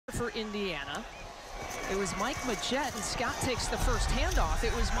for Indiana. It was Mike Majette, and Scott takes the first handoff.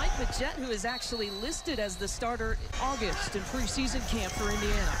 It was Mike Majette who is actually listed as the starter in August in preseason camp for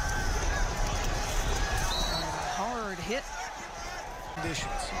Indiana. And a hard hit.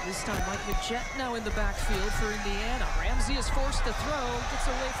 Conditions. This time Mike Majette now in the backfield for Indiana. Ramsey is forced to throw, gets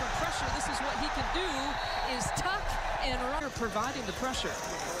away from pressure. This is what he can do, is tuck and runner providing the pressure.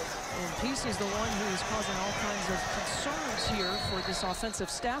 And Peace is the one who is causing all kinds of concerns here for this offensive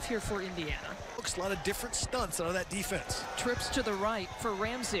staff here for Indiana. Looks a lot of different stunts out of that defense. Trips to the right for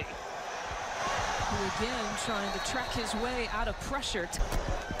Ramsey, who again trying to track his way out of pressure.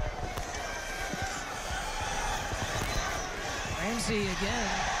 Ramsey again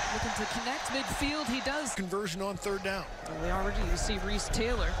looking to connect midfield. He does. Conversion on third down. And we already see Reese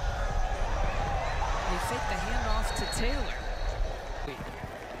Taylor. They fake the handoff to Taylor.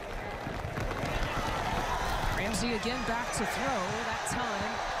 Ramsey again back to throw, that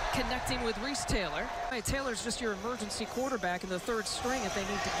time connecting with Reese Taylor. Hey, Taylor's just your emergency quarterback in the third string if they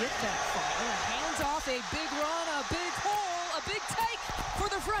need to get that far. Hands off, a big run, a big hole, a big take for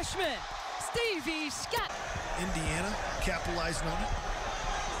the freshman, Stevie Scott. Indiana capitalizing on it.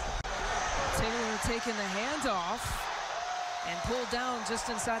 Taylor taking the handoff and pulled down just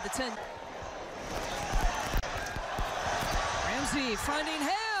inside the 10. Ramsey finding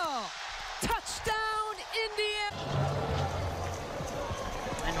Hale. Touchdown, Indiana.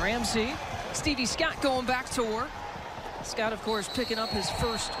 And Ramsey, Stevie Scott going back to work. Scott, of course, picking up his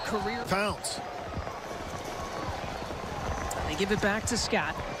first career. Pounds. They give it back to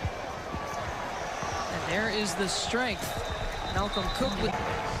Scott. And there is the strength. Malcolm Cook with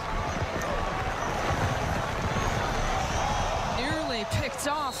nearly picked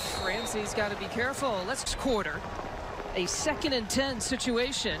off. Ramsey's got to be careful. Let's quarter. A 2nd and 10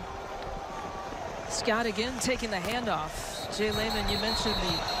 situation. Scott again taking the handoff. Jay Lehman, you mentioned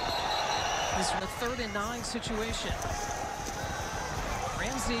this 3rd and 9 situation.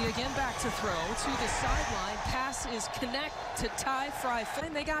 Ramsey again back to throw to the sideline. Pass is connect to Ty Fry.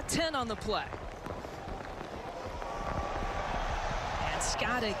 And they got 10 on the play. And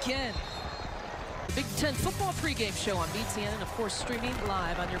Scott again. The Big Ten football pregame show on BTN, and of course streaming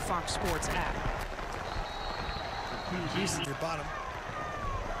live on your Fox Sports app. Houston, your bottom.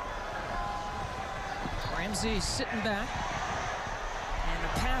 Ramsey sitting back. And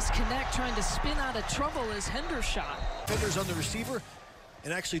the pass connect, trying to spin out of trouble is Hendershot. Defenders on the receiver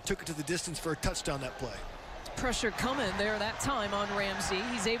and actually took it to the distance for a touchdown that play. Pressure coming there that time on Ramsey.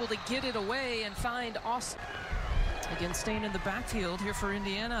 He's able to get it away and find Austin. Again, staying in the backfield here for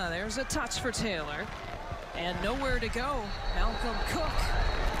Indiana. There's a touch for Taylor. And nowhere to go. Malcolm Cook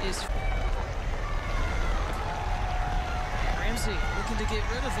is... Ramsey looking to get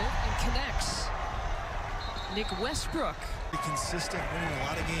rid of it and connects. Nick Westbrook. Be consistent, winning a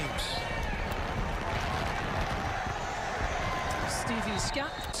lot of games. Stevie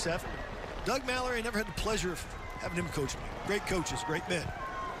Scott. Seth. Doug Mallory, never had the pleasure of having him coach me. Great coaches, great men.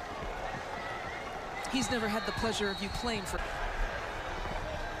 He's never had the pleasure of you playing for.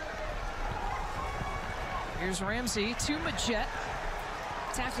 Here's Ramsey to Majette.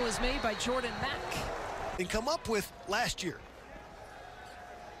 Tackle is made by Jordan Mack. And come up with last year.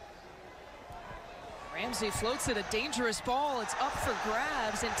 Ramsey floats it, a dangerous ball. It's up for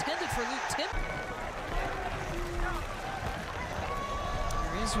grabs, intended for Luke Tim.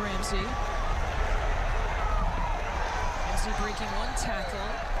 There is Ramsey. Ramsey breaking one tackle.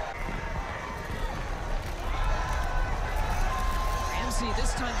 Ramsey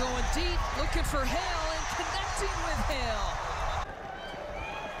this time going deep, looking for Hale and connecting with Hale.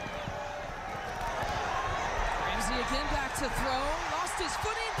 Ramsey again back to throw, lost his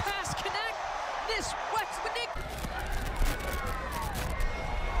footing, pass connect. This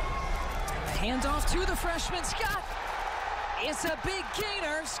handoff to the freshman, Scott. It's a big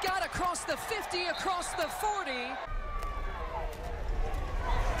gainer. Scott across the 50, across the 40.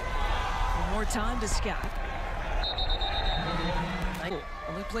 One more time to Scott.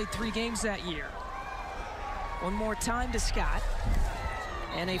 Only played 3 games that year. One more time to Scott.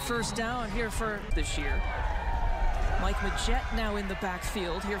 And a first down here for this year. Mike Majette now in the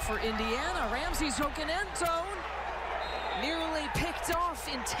backfield here for Indiana. Ramsey's hooking end zone. Nearly picked off,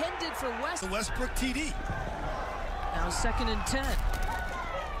 intended for West. The Westbrook TD. Now 2nd and 10.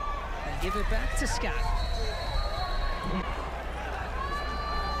 And give it back to Scott.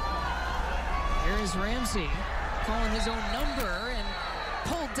 Here is Ramsey calling his own number and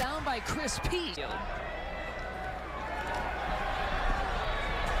pulled down by Chris Pete.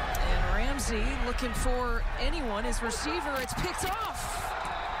 Ramsey looking for anyone, his receiver, it's picked off.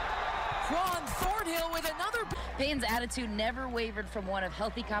 Juan Thornhill with another. Payton's attitude never wavered from one of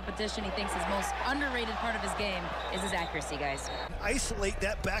healthy competition. He thinks his most underrated part of his game is his accuracy, guys. Isolate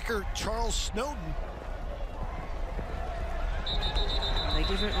that backer, Charles Snowden. They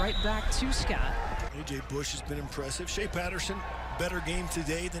give it right back to Scott. A.J. Bush has been impressive. Shea Patterson, better game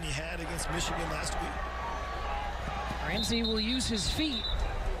today than he had against Michigan last week. Ramsey will use his feet.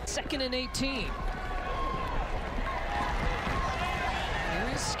 2nd and 18.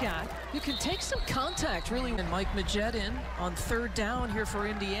 Here is Scott. You can take some contact, really. And Mike Majette in on 3rd down here for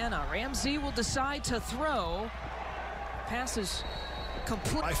Indiana. Ramsey will decide to throw. Passes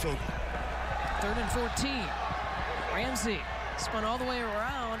complete. 3rd and 14. Ramsey spun all the way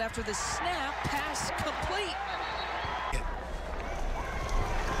around after the snap. Pass complete.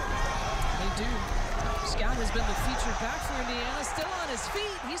 They do. Scott has been the featured back for Indiana, still on his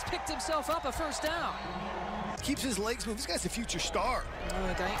feet. He's picked himself up a 1st down. Keeps his legs moving. This guy's a future star.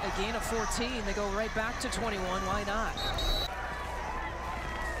 A gain of 14. They go right back to 21. Why not?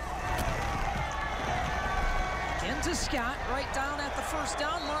 Again to Scott, right down at the 1st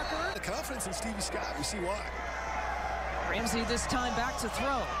down marker. The confidence in Stevie Scott, we see why. Ramsey this time back to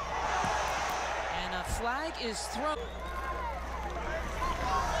throw. And a flag is thrown.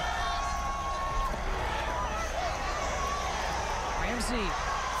 Ramsey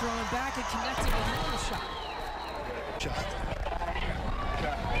throwing back and connecting another shot.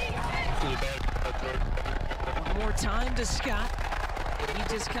 One more time to Scott. He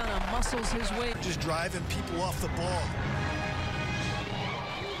just kind of muscles his way. Just driving people off the ball.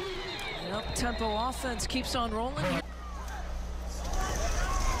 An up-tempo offense keeps on rolling.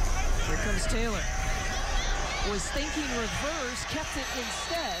 Here comes Taylor. Was thinking reverse, kept it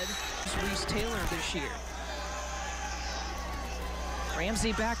instead. It's Reese Taylor this year.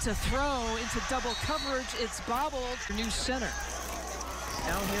 Ramsey back to throw into double coverage. It's bobbled. New center.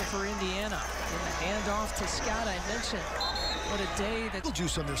 Down here for Indiana. In the handoff to Scott, I mentioned. What a day that. Pickle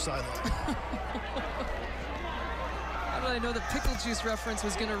juice on their sideline. How did I know the pickle juice reference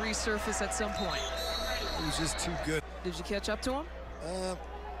was going to resurface at some point? It was just too good. Did you catch up to him? He was a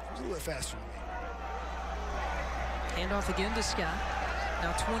little bit faster than me. Handoff again to Scott.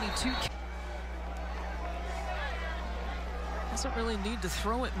 Now 22. Doesn't really need to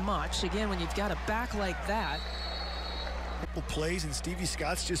throw it much. Again, when you've got a back like that. Couple plays, and Stevie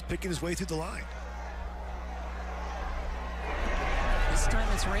Scott's just picking his way through the line. This time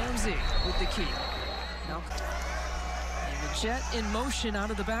it's Ramsey with the key. Now, Majette in motion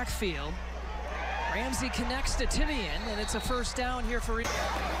out of the backfield. Ramsey connects to Timian, and it's a 1st down here for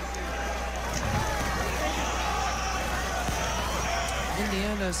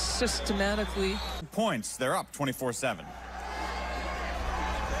Indiana systematically. Points, they're up 24-7.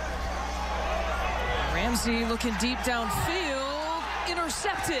 Ramsey looking deep downfield,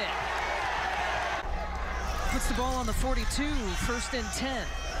 intercepted. Puts the ball on the 42, 1st and 10.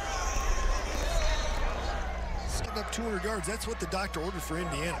 Getting up 200 yards, that's what the doctor ordered for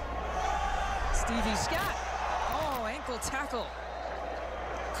Indiana. Stevie Scott. Oh, ankle tackle.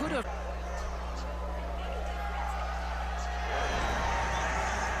 Could have.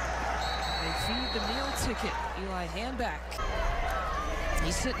 They feed the meal ticket. Eli Handback.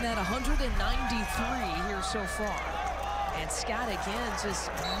 He's sitting at 193 here so far. And Scott again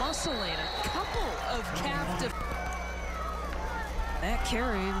just muscling a couple of calf. That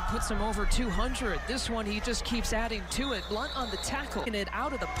carry puts him over 200. This one he just keeps adding to it. Blunt on the tackle. And it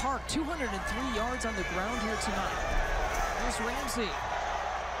out of the park. 203 yards on the ground here tonight. There's Ramsey.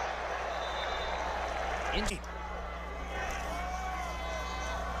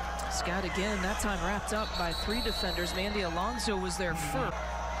 Scott again, that time wrapped up by 3 defenders. Mandy Alonso was there first.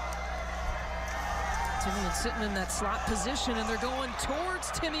 Timian sitting in that slot position, and they're going towards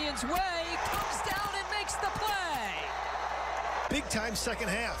Timian's way. Comes down and makes the play. Big time 2nd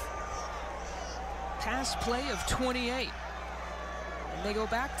half. Pass play of 28. And they go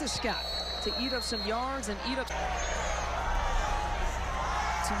back to Scott to eat up some yards and eat up.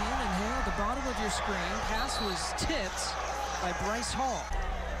 Timian and Hale at the bottom of your screen. Pass was tipped by Bryce Hall.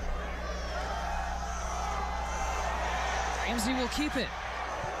 Ramsey will keep it.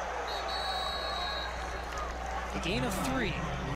 A gain of 3.